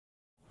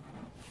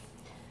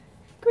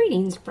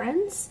Greetings,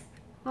 friends.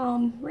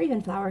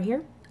 Ravenflower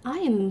here. I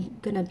am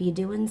going to be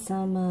doing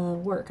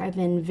some work. I've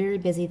been very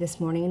busy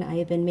this morning. I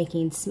have been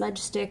making smudge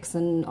sticks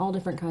and all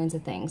different kinds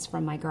of things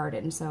from my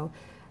garden, so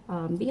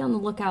be on the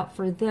lookout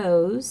for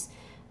those.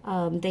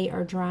 They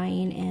are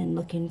drying and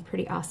looking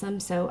pretty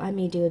awesome, so I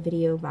may do a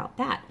video about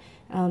that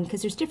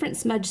because there's different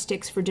smudge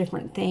sticks for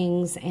different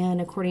things, and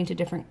according to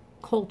different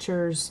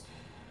cultures,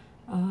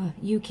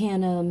 you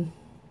can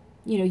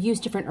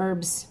use different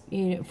herbs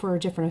for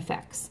different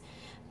effects.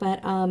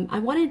 But I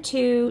wanted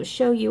to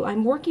show you,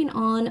 I'm working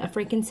on a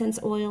frankincense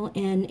oil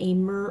and a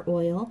myrrh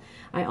oil.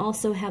 I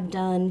also have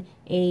done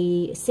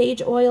a sage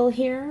oil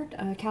here,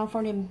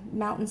 California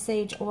mountain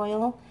sage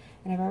oil,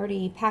 and I've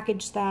already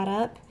packaged that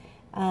up.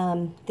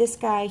 This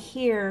guy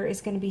here is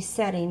going to be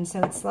setting,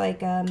 so it's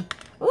like,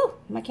 ooh,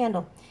 my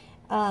candle.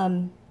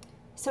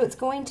 So it's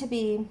going to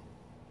be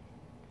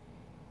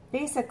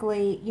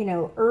basically,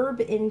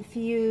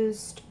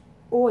 herb-infused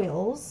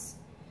oils.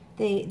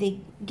 They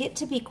get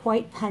to be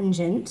quite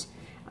pungent.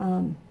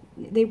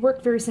 They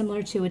work very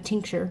similar to a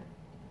tincture.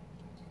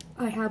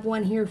 I have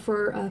one here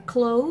for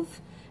clove,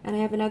 and I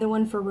have another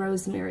one for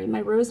rosemary. My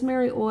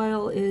rosemary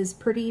oil is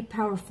pretty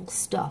powerful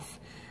stuff.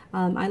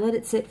 I let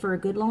it sit for a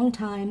good long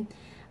time.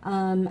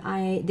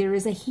 There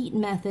is a heat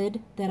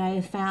method that I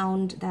have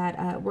found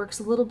that works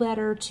a little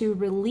better to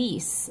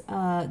release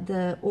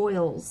the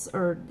oils,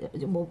 or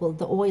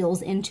the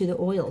oils into the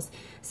oils.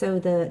 So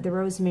the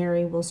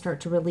rosemary will start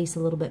to release a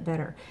little bit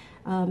better.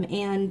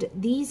 And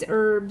these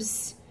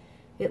herbs,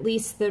 at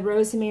least the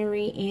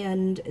rosemary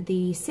and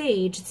the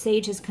sage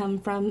has come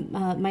from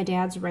my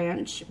dad's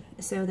ranch,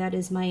 so that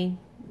is my,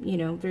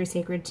 very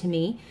sacred to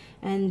me.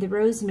 And the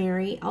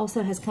rosemary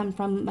also has come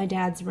from my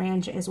dad's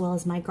ranch as well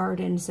as my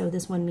garden, so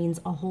this one means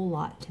a whole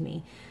lot to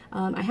me.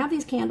 I have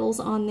these candles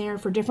on there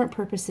for different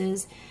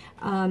purposes.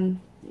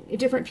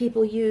 Different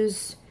people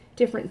use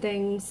different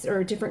things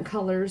or different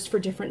colors for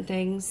different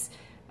things.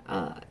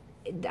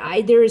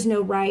 There is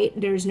no right,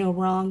 there's no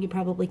wrong. You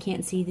probably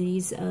can't see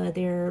these.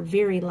 They're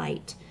very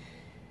light.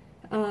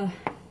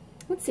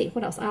 Let's see,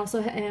 what else? I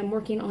also am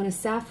working on a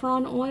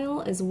saffron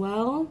oil as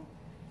well.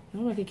 I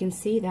don't know if you can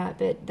see that,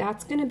 but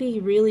that's going to be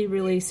really,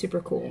 really super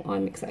cool.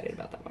 I'm excited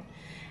about that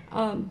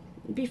one.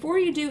 Before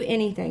you do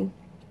anything,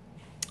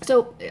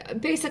 so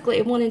basically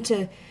I wanted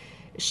to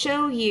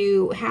show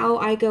you how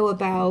I go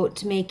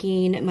about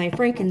making my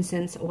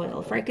frankincense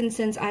oil.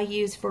 Frankincense I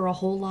use for a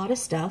whole lot of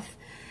stuff.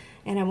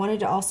 And I wanted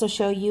to also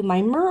show you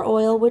my myrrh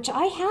oil, which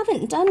I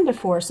haven't done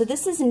before. So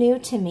this is new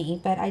to me,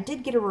 but I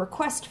did get a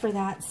request for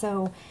that,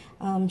 so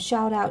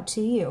shout out to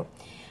you.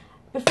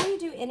 Before you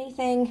do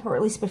anything, or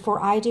at least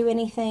before I do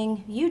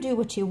anything, you do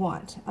what you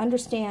want.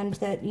 Understand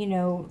that,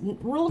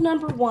 rule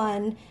number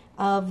one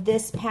of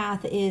this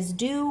path is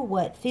do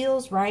what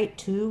feels right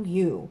to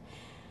you.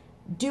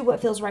 Do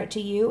what feels right to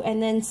you.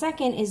 And then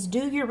second is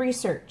do your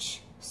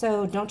research.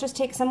 So don't just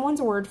take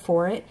someone's word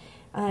for it.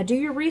 Do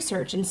your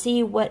research and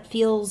see what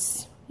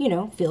feels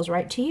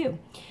right to you.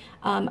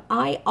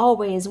 I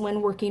always,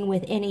 when working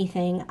with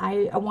anything,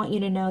 I want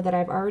you to know that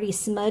I've already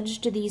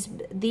smudged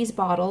these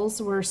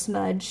bottles were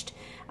smudged.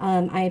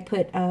 I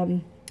put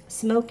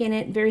smoke in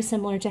it, very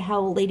similar to how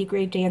Lady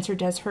Grave Dancer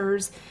does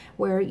hers,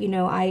 where,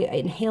 I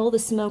inhale the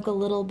smoke a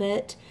little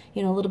bit,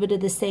 a little bit of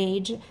the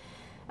sage,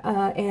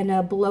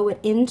 and blow it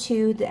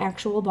into the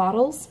actual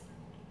bottles.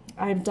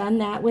 I've done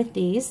that with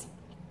these,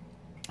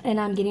 and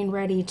I'm getting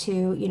ready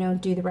to,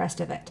 do the rest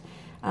of it.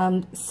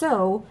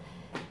 So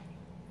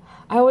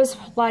I always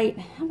like,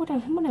 what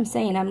I'm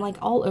saying, I'm like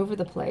all over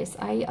the place.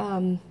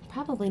 I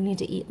probably need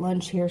to eat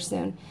lunch here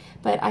soon.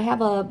 But I have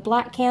a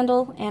black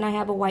candle and I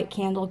have a white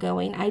candle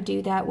going. I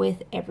do that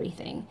with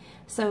everything.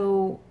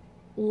 So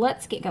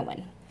let's get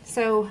going.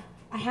 So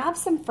I have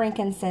some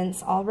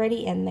frankincense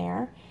already in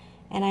there,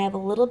 and I have a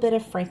little bit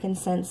of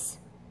frankincense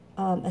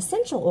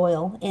essential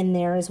oil in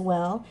there as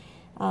well.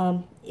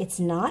 It's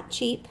not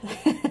cheap.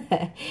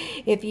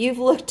 If you've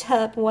looked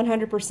up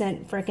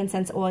 100%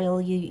 frankincense oil,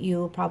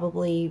 you'll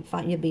probably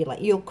find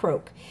you'll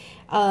croak.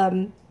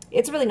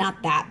 It's really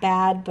not that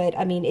bad, but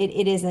I mean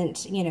it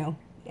isn't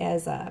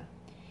as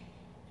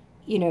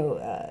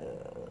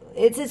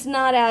it's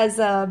not as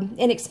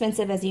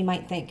inexpensive as you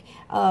might think.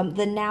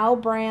 The Now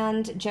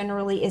brand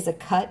generally is a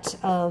cut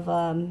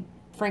of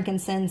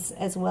frankincense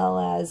as well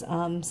as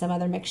some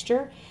other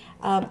mixture.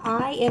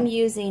 I am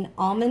using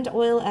almond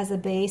oil as a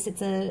base. It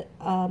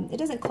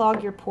doesn't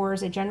clog your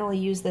pores. I generally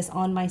use this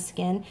on my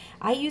skin.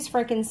 I use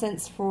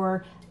frankincense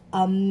for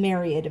a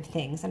myriad of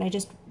things, and I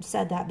just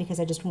said that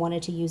because I just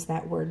wanted to use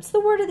that word. It's the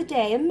word of the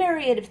day, a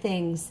myriad of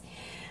things.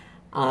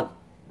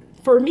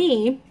 For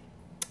me,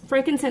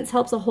 frankincense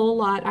helps a whole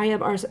lot. I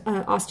have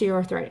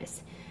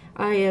osteoarthritis.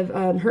 I have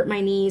hurt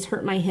my knees,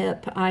 hurt my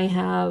hip. I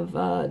have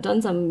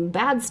done some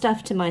bad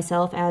stuff to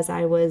myself as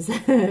I was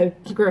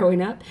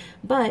growing up.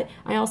 But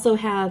I also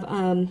have,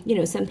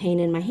 some pain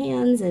in my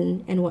hands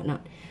and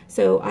whatnot.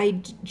 So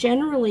I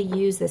generally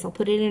use this. I'll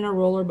put it in a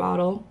roller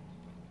bottle,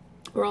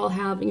 or I'll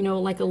have,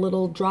 like a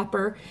little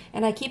dropper,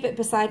 and I keep it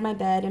beside my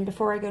bed. And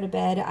before I go to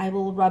bed, I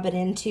will rub it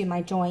into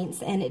my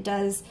joints, and it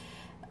does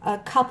a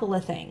couple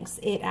of things.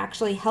 It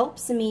actually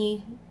helps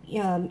me,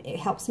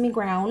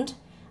 ground.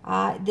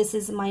 This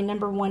is my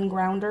 #1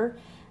 grounder.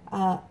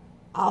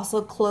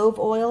 Also clove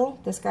oil,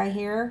 this guy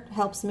here,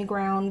 helps me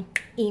ground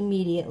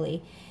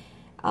immediately.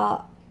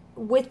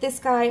 With this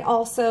guy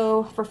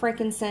also, for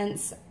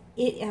frankincense,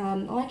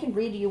 I can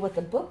read you what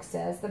the book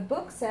says. The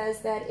book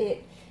says that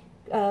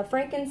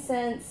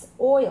frankincense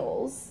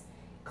oils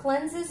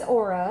cleanses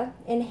aura,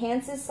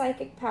 enhances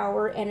psychic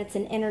power, and it's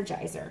an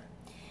energizer.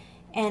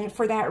 And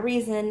for that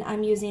reason,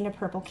 I'm using a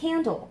purple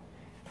candle.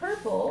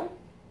 Purple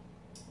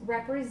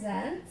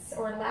represents,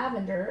 or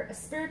lavender, a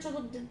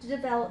spiritual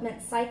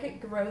development, psychic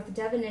growth,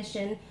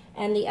 divination,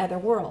 and the other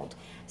world.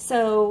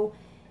 So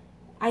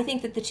I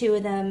think that the two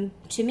of them,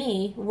 to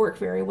me, work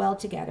very well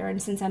together.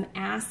 And since I'm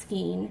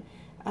asking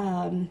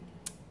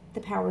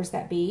the powers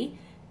that be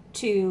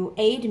to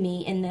aid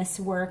me in this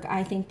work,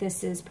 I think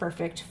this is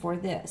perfect for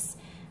this.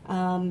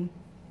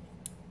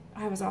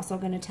 I was also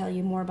going to tell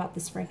you more about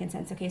this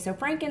frankincense. Okay, so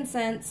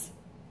frankincense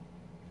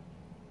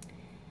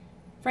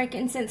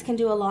can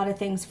do a lot of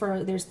things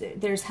for,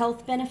 there's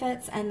health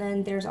benefits, and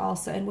then there's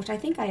also, and which I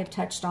think I have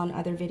touched on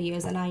other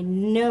videos, and I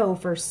know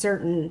for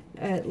certain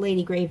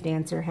Lady Grave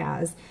Dancer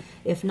has.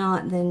 If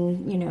not,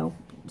 then, you know,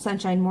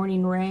 Sunshine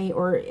Morning Ray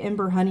or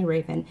Ember Honey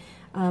Raven.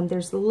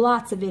 There's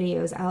lots of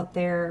videos out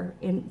there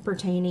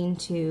pertaining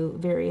to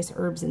various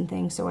herbs and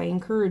things, so I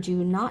encourage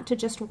you not to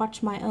just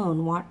watch my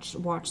own. Watch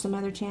some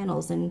other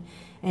channels and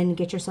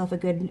get yourself a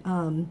good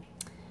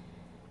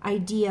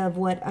idea of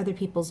what other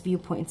people's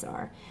viewpoints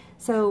are.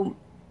 So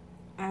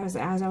as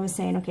I was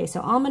saying, okay,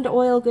 so almond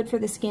oil, good for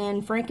the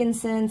skin,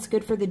 frankincense,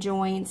 good for the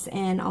joints,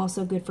 and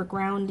also good for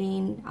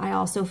grounding. I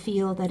also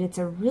feel that it's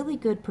a really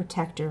good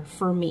protector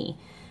for me.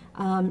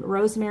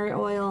 Rosemary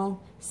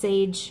oil,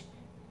 sage,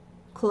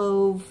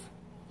 clove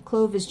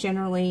is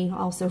generally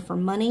also for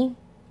money.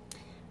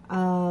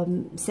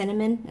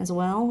 Cinnamon as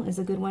well is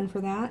a good one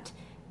for that.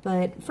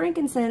 But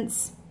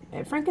frankincense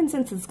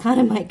is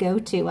kind of my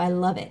go-to. I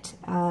love it.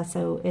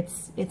 So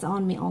it's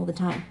on me all the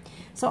time.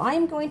 So I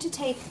am going to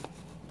take,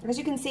 as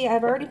you can see,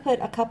 I've already put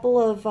a couple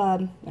of,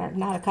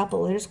 not a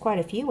couple, there's quite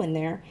a few in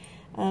there,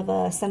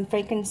 of some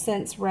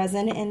frankincense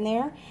resin in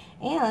there.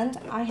 And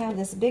I have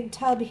this big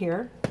tub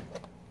here.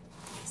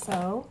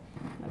 So,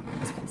 I'm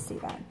just going to see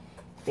that.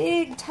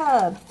 Big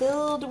tub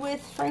filled with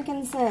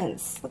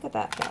frankincense. Look at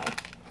that guy.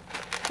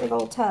 Big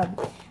old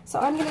tub. So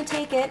I'm going to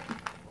take it.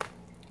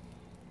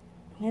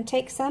 I'm going to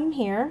take some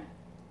here.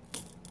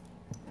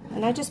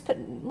 And I just put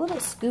a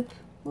little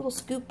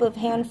scoop of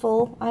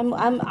handful.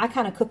 I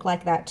kind of cook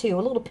like that too.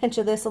 A little pinch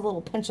of this, a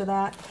little pinch of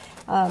that.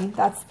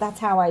 That's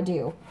how I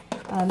do.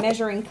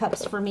 Measuring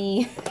cups for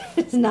me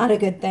is not a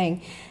good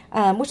thing.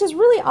 Which is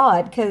really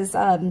odd because,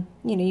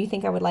 you know, you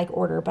think I would like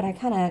order, but I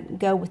kind of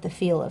go with the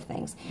feel of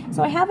things.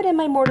 So I have it in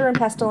my mortar and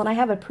pestle, and I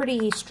have a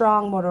pretty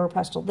strong mortar and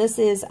pestle. This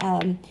is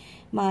I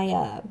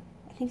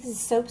think this is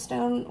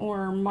soapstone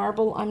or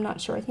marble. I'm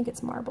not sure. I think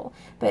it's marble.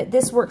 But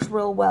this works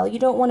real well. You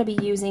don't want to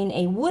be using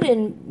a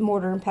wooden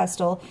mortar and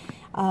pestle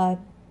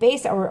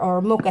base,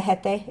 or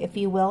molcajete, if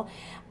you will,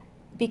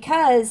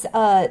 because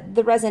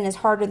the resin is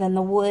harder than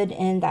the wood,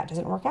 and that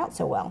doesn't work out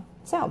so well.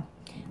 So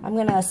I'm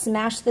going to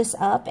smash this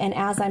up, and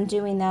as I'm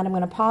doing that, I'm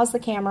going to pause the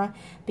camera,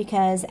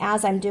 because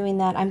as I'm doing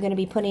that, I'm going to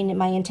be putting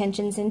my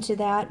intentions into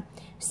that,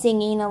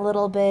 singing a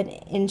little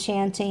bit,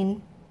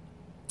 enchanting,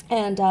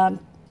 and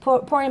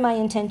pouring my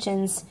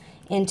intentions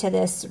into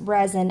this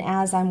resin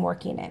as I'm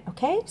working it.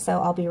 Okay,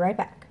 so I'll be right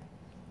back.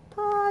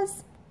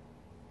 Pause.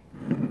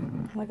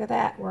 Look at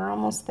that, we're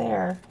almost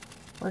there.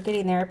 We're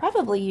getting there. I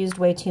probably used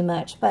way too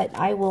much, but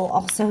I will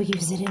also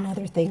use it in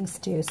other things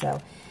too,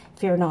 so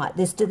fear not.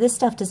 This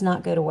stuff does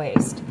not go to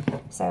waste.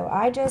 So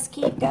I just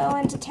keep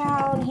going to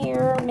town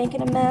here,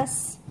 making a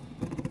mess,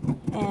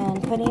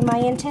 and putting my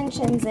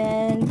intentions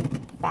in.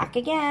 Back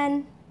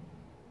again.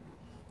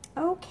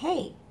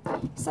 Okay,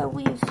 so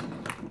we've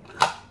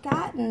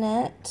gotten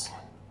it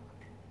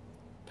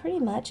pretty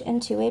much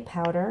into a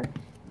powder.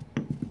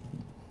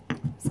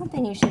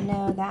 Something you should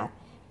know that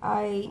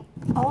I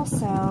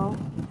also,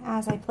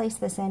 as I place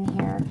this in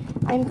here,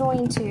 I'm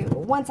going to,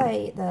 once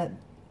the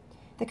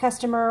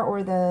customer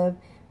or the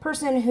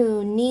person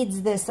who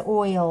needs this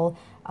oil,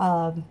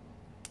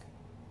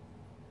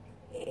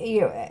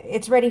 you know,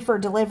 it's ready for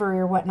delivery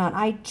or whatnot,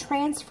 I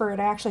transfer it,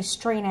 I actually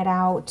strain it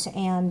out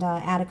and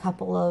add a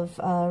couple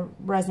of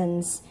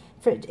resins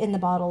in the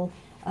bottle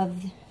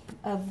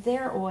of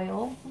their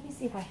oil. Let me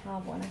see if I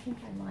have one. I think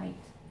I might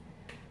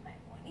have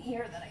one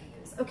here that I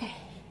use. Okay.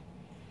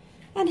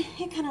 And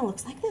it kind of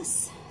looks like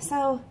this. So,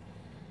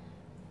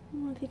 I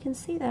don't know if you can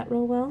see that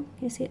real well.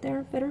 Can you see it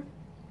there better?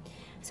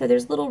 So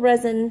there's little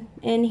resin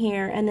in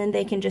here, and then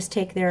they can just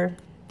take their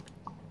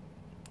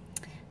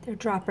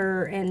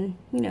dropper and,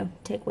 you know,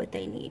 take what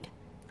they need,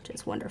 which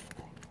is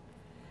wonderful.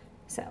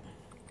 So,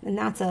 and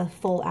that's a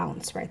full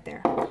ounce right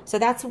there. So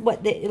that's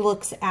what it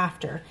looks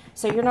after.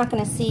 So you're not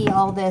going to see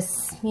all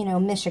this, you know,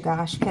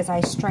 mishigosh, because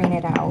I strain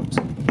it out,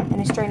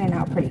 and I strain it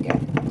out pretty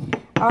good.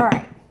 All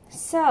right,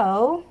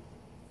 so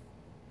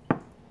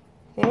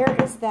there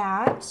is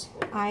that.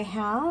 I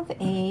have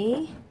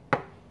I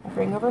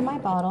bring over my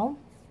bottle.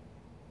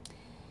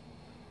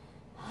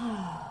 Put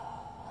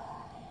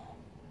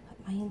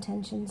my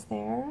intentions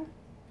there.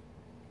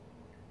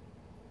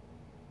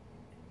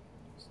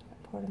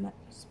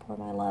 Just pour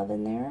my love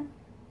in there.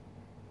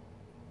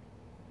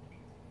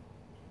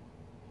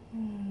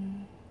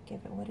 Give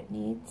it what it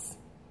needs.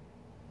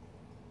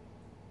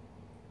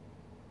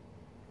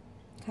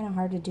 Kind of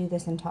hard to do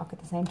this and talk at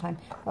the same time.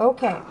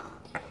 Okay,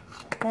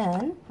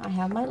 then I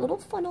have my little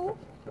funnel.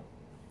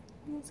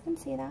 You guys can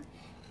see that.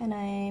 And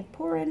I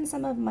pour in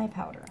some of my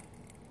powder.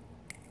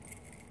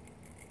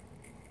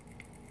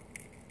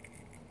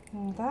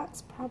 And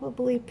that's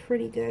probably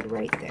pretty good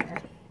right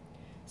there.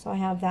 So I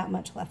have that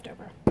much left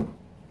over.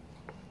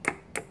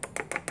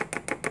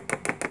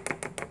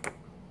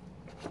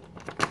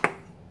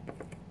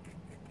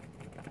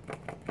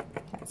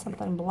 Got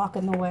something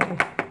blocking the way.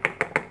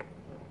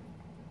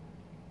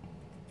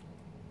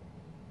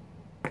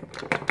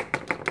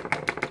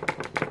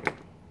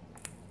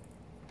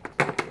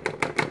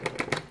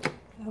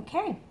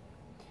 Okay,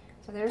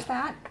 so there's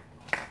that.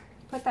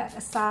 Put that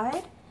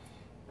aside.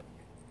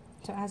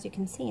 So as you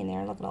can see in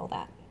there, look at all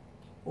that.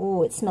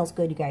 Oh, it smells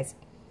good, you guys.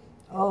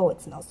 Oh,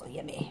 it smells so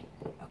yummy.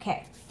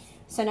 Okay,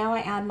 so now I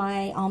add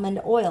my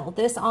almond oil.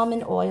 This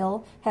almond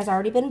oil has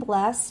already been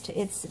blessed.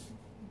 It's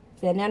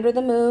been under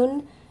the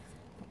moon.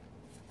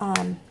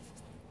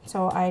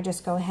 So I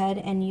just go ahead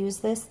and use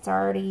this. It's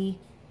already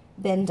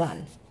been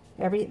done.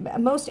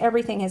 Most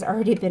everything has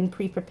already been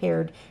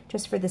pre-prepared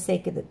just for the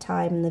sake of the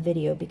time in the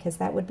video, because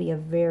that would be a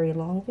very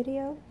long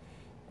video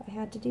if I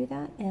had to do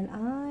that. And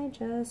I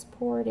just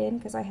pour it in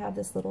because I have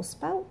this little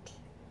spout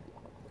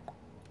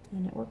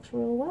and it works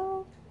real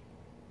well.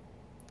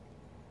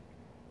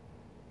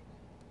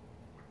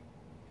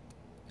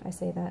 I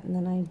say that and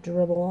then I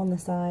dribble on the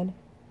side.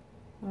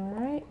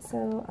 Alright,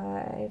 so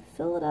I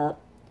fill it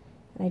up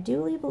and I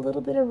do leave a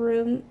little bit of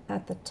room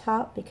at the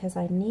top because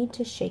I need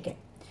to shake it.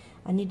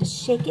 I need to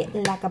shake it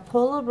like a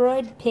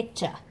Polaroid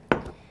picture.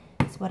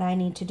 That's what I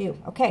need to do.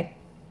 Okay,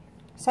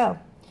 so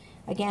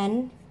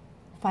again,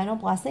 final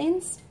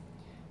blessings,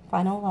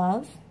 final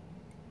love.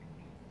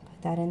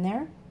 Put that in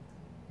there.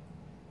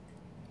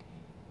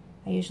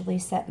 I usually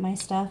set my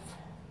stuff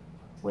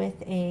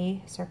with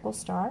a circle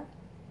star,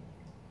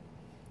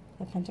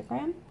 a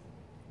pentagram,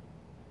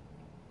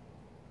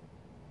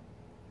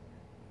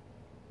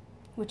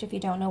 which if you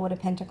don't know what a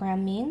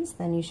pentagram means,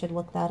 then you should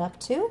look that up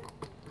too.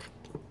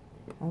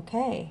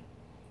 Okay,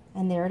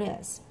 and there it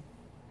is.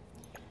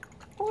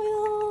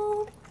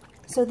 Oil.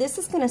 So this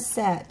is going to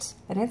set,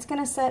 and it's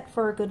going to set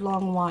for a good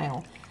long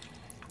while.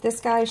 This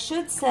guy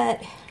should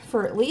set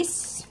for at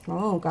least,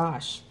 oh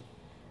gosh,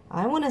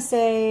 I want to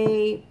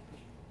say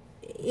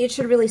it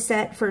should really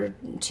set for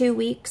 2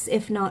 weeks,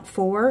 if not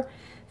 4.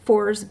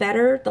 4 is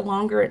better. The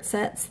longer it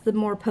sets, the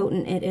more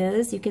potent it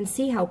is. You can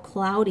see how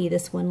cloudy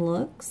this one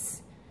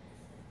looks.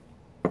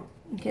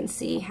 You can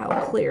see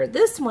how clear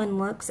this one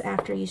looks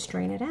after you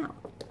strain it out.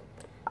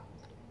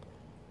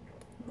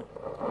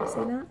 See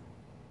that?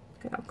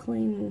 Look at how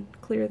clean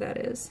and clear that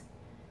is.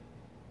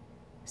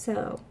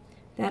 So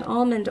that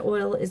almond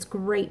oil is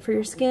great for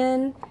your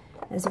skin,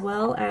 as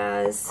well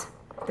as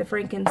the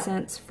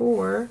frankincense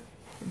for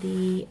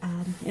the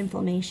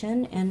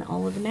inflammation and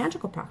all of the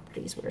magical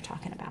properties we were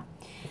talking about.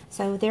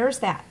 So there's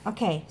that.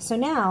 Okay, so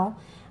now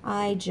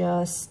I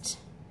just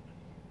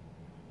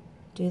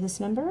do this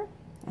number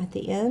at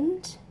the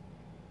end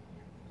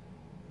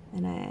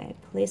and I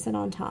place it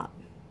on top.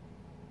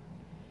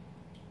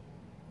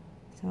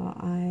 So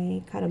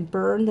I kind of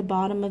burn the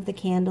bottom of the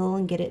candle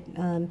and get it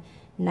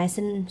nice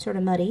and sort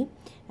of muddy,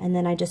 and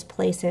then I just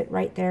place it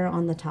right there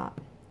on the top.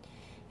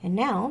 And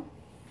now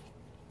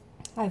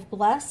I've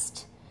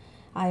blessed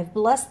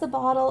the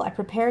bottle, I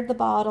prepared the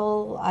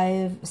bottle,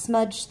 I've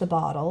smudged the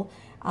bottle.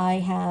 I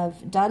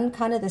have done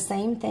kind of the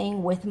same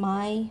thing with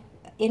my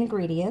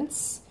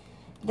ingredients.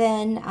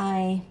 Then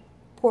I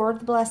pour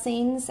the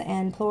blessings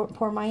and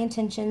pour my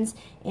intentions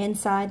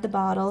inside the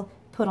bottle,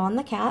 put on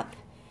the cap,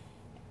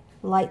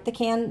 light the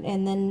candle,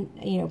 and then,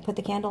 you know, put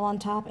the candle on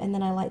top, and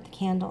then I light the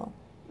candle.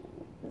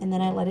 And then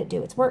I let it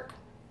do its work.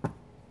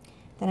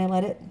 Then I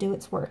let it do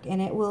its work.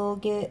 And it will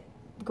get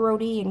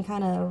grody and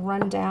kind of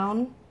run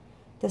down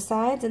the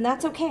sides, and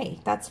that's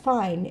okay. That's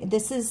fine.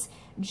 This is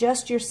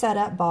just your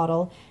setup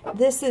bottle.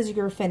 This is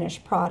your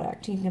finished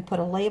product. You can put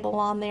a label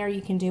on there.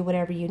 You can do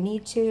whatever you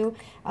need to.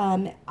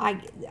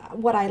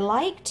 What I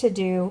like to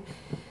do,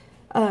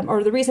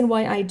 or the reason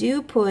why I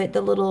do put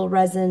the little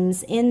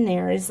resins in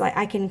there is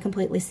I can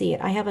completely see it.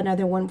 I have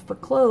another one for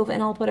clove,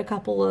 and I'll put a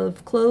couple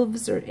of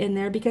cloves in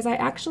there because I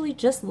actually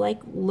just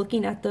like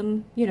looking at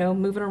them, you know,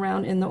 moving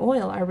around in the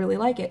oil. I really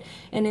like it.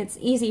 And it's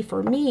easy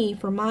for me,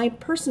 for my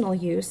personal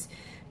use,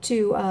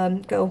 to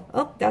go,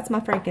 oh, that's my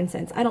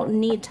frankincense. I don't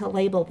need to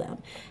label them.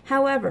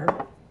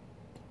 However,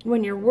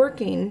 when you're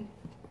working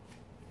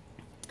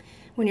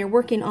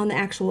on the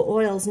actual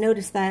oils,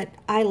 notice that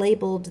I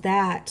labeled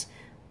that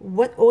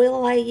what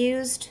oil I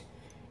used,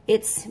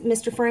 it's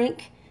Mr.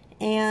 Frank,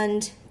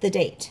 and the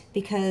date,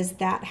 because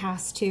that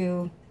has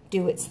to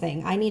do its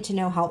thing. I need to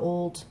know how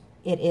old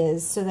it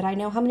is so that I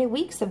know how many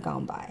weeks have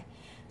gone by.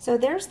 So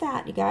there's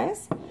that, you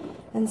guys.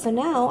 And so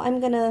now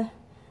I'm going to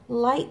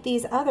light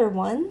these other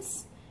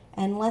ones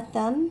and let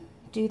them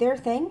do their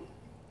thing.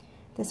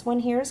 This one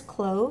here is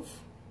clove.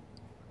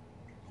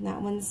 And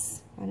that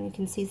one's, I don't know, you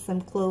can see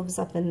some cloves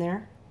up in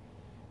there.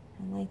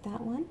 I light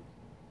that one.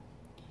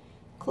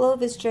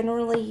 Clove is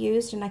generally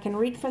used, and I can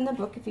read from the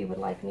book if you would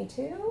like me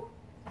to.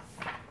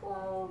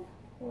 Clove,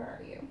 where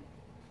are you?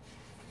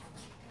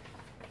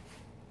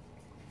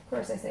 Of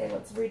course I say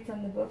let's read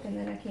from the book, and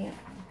then I can't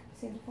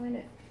seem to find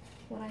it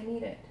when I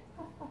need it.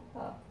 Ha, ha,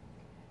 ha.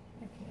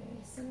 Okay,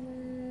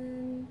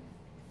 cinnamon.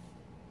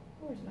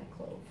 Where's my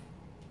clove?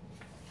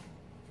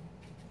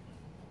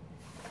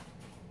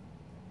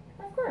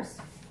 Of course.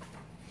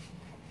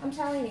 I'm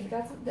telling you,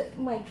 that's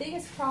my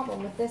biggest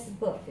problem with this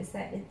book is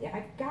that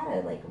I've got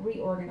to like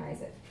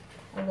reorganize it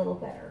a little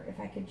better.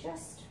 If I could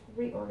just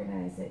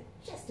reorganize it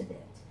just a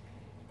bit,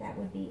 that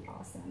would be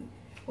awesome.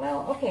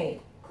 Well, okay,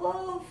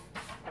 clove,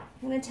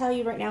 I'm going to tell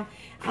you right now,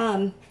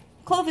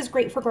 clove is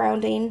great for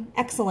grounding,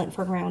 excellent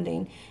for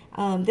grounding.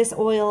 This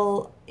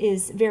oil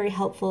is very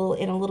helpful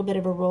in a little bit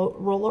of a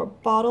roller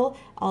bottle.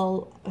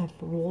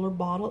 Roller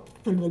bottle.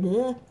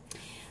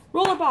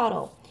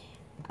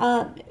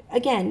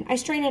 Again, I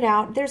strain it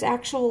out. There's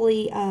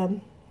actually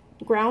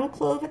ground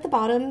clove at the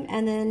bottom,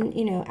 and then,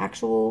 you know,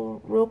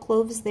 actual real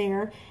cloves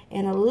there,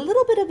 and a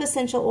little bit of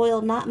essential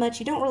oil, not much.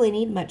 You don't really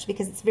need much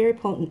because it's very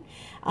potent.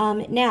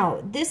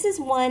 Now, this is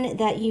one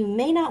that you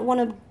may not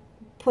want to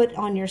put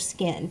on your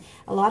skin.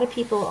 A lot of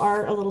people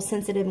are a little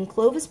sensitive, and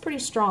clove is pretty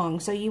strong,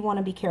 so you want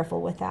to be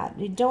careful with that.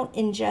 You don't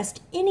ingest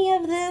any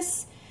of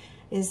this.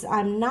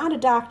 I'm not a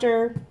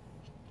doctor.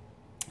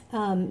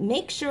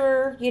 Make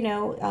sure, you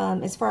know,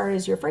 as far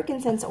as your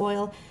frankincense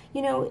oil,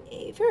 you know,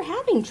 if you're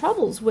having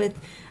troubles with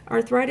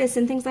arthritis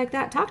and things like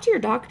that, talk to your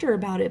doctor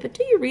about it, but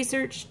do your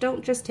research.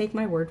 Don't just take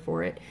my word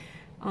for it.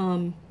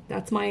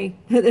 That's my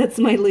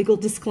legal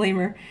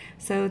disclaimer.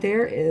 So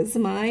there is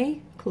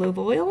my clove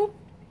oil.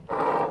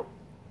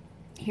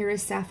 Here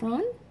is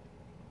saffron.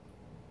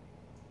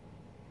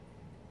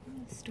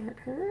 Let's start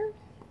her.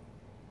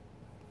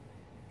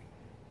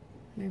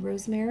 My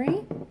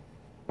rosemary.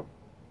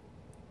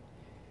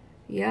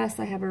 Yes,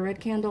 I have a red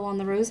candle on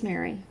the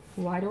rosemary.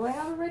 Why do I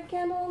have a red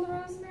candle on the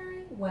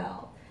rosemary?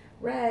 Well,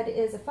 red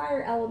is a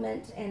fire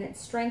element, and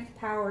it's strength,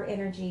 power,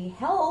 energy,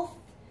 health,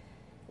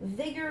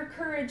 vigor,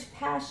 courage,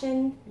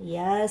 passion,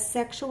 yes,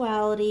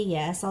 sexuality,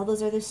 yes, all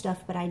those other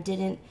stuff, but I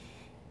don't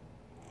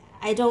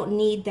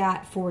need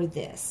that for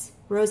this.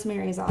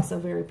 Rosemary is also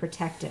very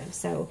protective,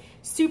 so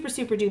super,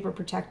 super duper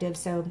protective,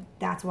 so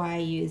that's why I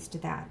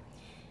used that.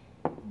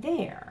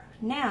 There.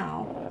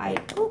 Now,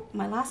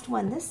 my last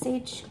one, this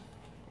sage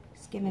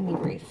is giving me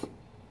grief.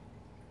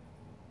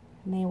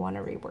 May want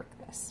to rework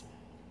this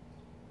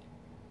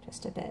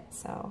just a bit.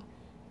 So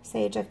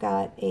sage, I've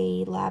got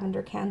a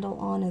lavender candle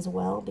on as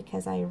well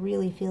because I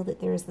really feel that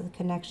there's the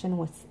connection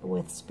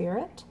with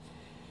spirit.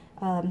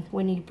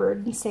 When you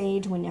burn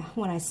sage, when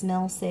I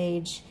smell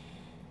sage,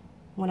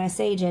 when I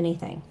sage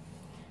anything,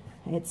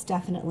 it's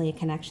definitely a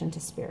connection to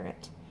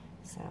spirit.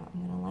 So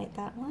I'm going to light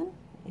that one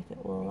if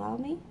it will allow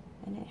me,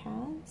 and it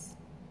has.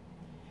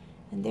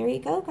 And there you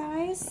go,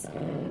 guys.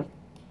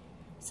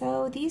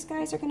 So these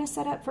guys are going to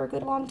set up for a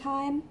good long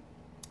time.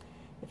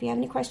 If you have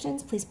any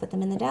questions, please put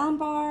them in the down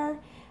bar.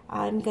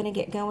 I'm going to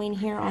get going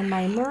here on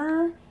my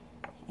myrrh,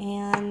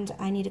 and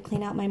I need to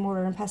clean out my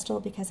mortar and pestle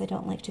because I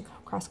don't like to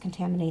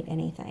cross-contaminate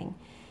anything.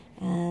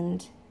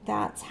 And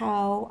that's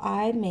how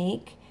I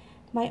make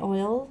my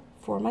oil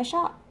for my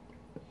shop.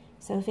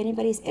 So if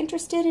anybody's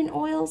interested in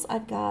oils,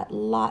 I've got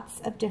lots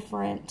of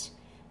different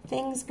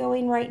things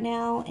going right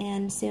now,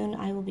 and soon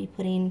I will be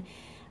putting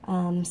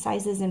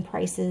sizes and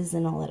prices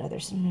and all that other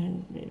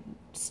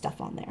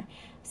stuff on there.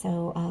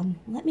 So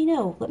let me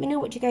know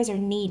what you guys are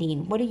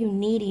needing. What are you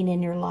needing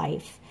in your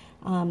life?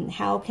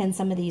 How can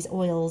some of these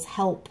oils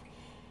help?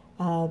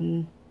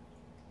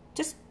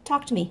 Just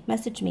talk to me,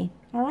 message me.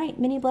 All right,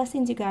 many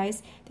blessings, you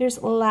guys.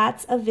 There's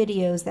lots of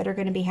videos that are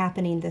going to be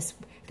happening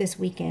this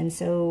weekend,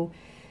 so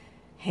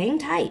hang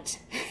tight.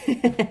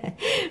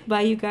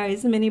 Bye, you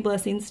guys. Many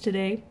blessings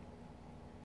today.